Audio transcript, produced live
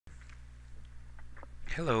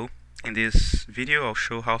Hello, in this video I'll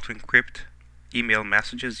show how to encrypt email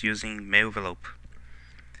messages using Mailvelope.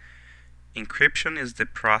 Encryption is the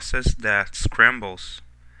process that scrambles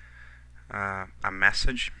a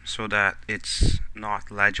message so that it's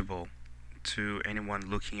not legible to anyone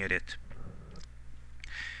looking at it.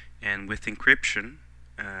 And with encryption,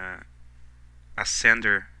 a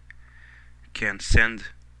sender can send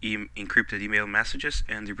encrypted email messages,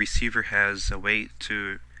 and the receiver has a way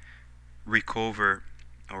to recover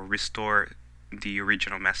or restore the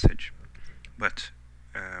original message. But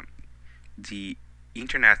the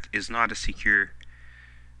internet is not a secure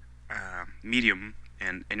medium,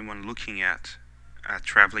 and anyone looking at a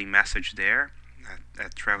traveling message there, a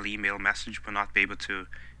traveling email message, will not be able to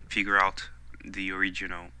figure out the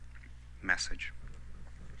original message.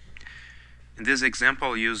 In this example,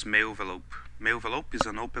 I'll use Mailvelope. Mailvelope is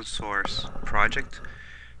an open source project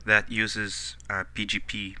that uses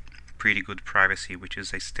PGP, Pretty Good Privacy, which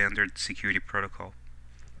is a standard security protocol.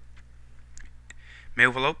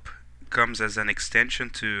 Mailvelope comes as an extension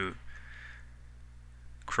to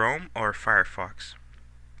Chrome or Firefox.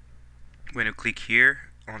 When you click here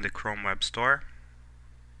on the Chrome Web Store,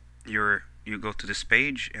 you go to this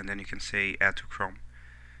page, and then you can say add to Chrome.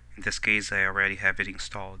 In this case, I already have it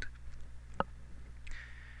installed.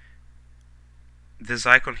 This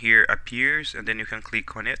icon here appears, and then you can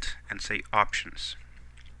click on it and say options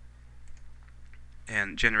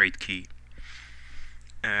and generate key.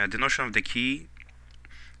 The notion of the key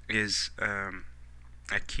is a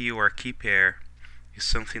key or a key pair is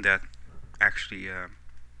something that actually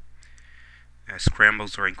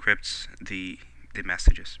scrambles or encrypts the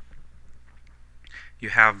messages. You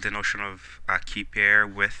have the notion of a key pair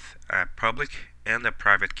with a public and a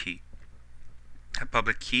private key. A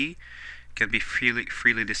public key can be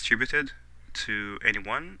freely distributed to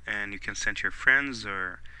anyone, and you can send to your friends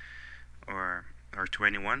or to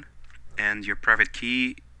anyone. And your private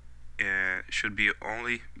key should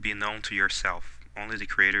only be known to yourself. Only the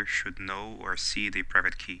creator should know or see the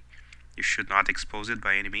private key. You should not expose it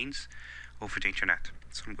by any means over the internet.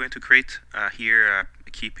 So I'm going to create here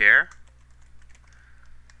a key pair.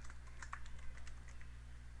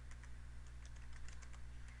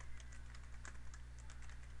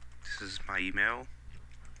 This is my email,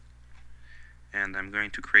 and I'm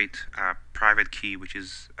going to create a private key, which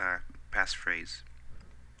is a passphrase.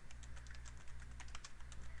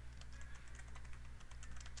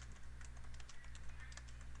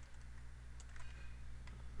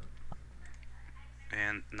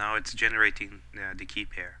 And now it's generating the key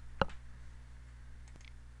pair.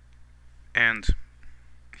 And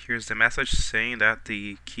here's the message saying that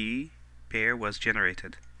the key pair was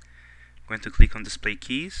generated. I'm going to click on display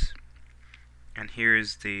keys, and here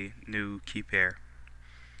is the new key pair.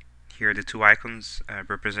 Here are the two icons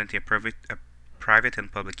representing a private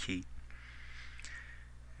and public key.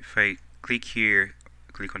 If I click here,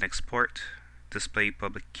 click on export, display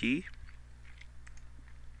public key,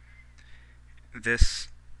 this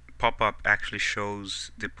pop-up actually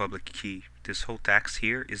shows the public key. This whole text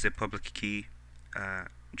here is the public key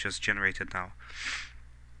just generated now.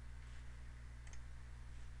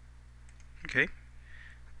 Okay,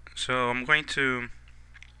 so I'm going to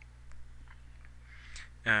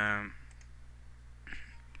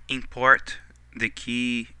import the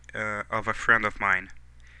key of a friend of mine.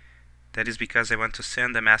 That is because I want to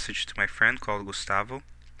send a message to my friend called Gustavo,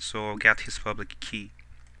 so I'll get his public key.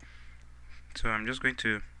 So I'm just going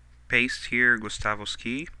to paste here Gustavo's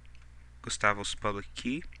key, Gustavo's public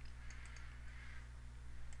key.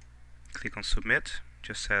 Click on submit,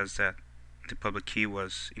 just says that the public key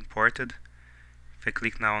was imported. If I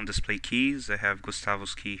click now on display keys, I have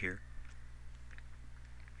Gustavo's key here.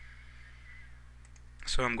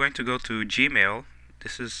 So I'm going to go to Gmail.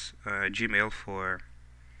 This is Gmail for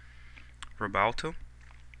Robalto.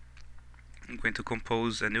 I'm going to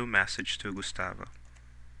compose a new message to Gustavo.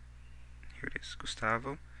 Here it is,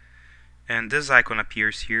 Gustavo. And this icon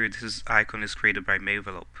appears here. This icon is created by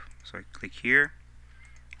Mailvelope. So I click here.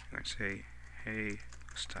 I'm going to say, hey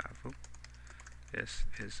Gustavo, this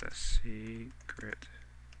is a secret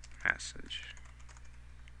message.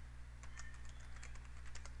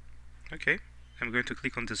 Okay, I'm going to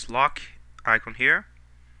click on this lock icon here.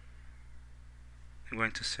 I'm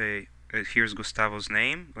going to say, here's Gustavo's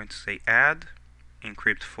name. I'm going to say add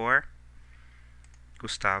encrypt for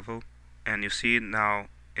Gustavo, and you see now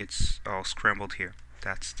it's all scrambled here.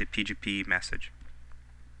 That's the PGP message.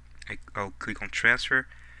 I'll click on transfer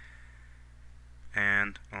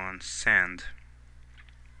and on send.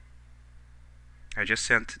 I just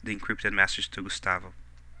sent the encrypted message to Gustavo.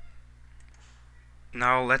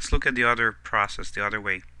 Now let's look at the other process, the other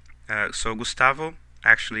way. So Gustavo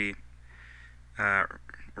actually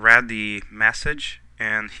read the message,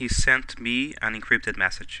 and he sent me an encrypted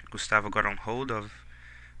message. Gustavo got on hold of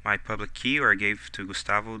my public key, or I gave to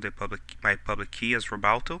Gustavo my public key as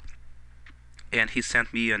Robalto, and he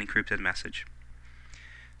sent me an encrypted message.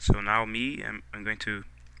 So now I'm going to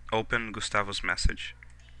open Gustavo's message,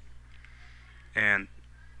 and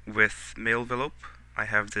with Mailvelope I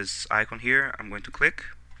have this icon here. I'm going to click.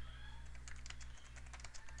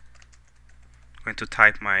 I'm going to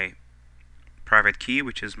type my private key,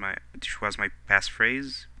 which was my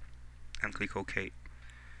passphrase, and click OK.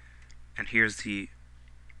 And here's the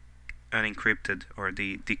unencrypted or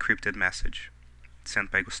the decrypted message sent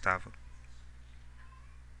by Gustavo.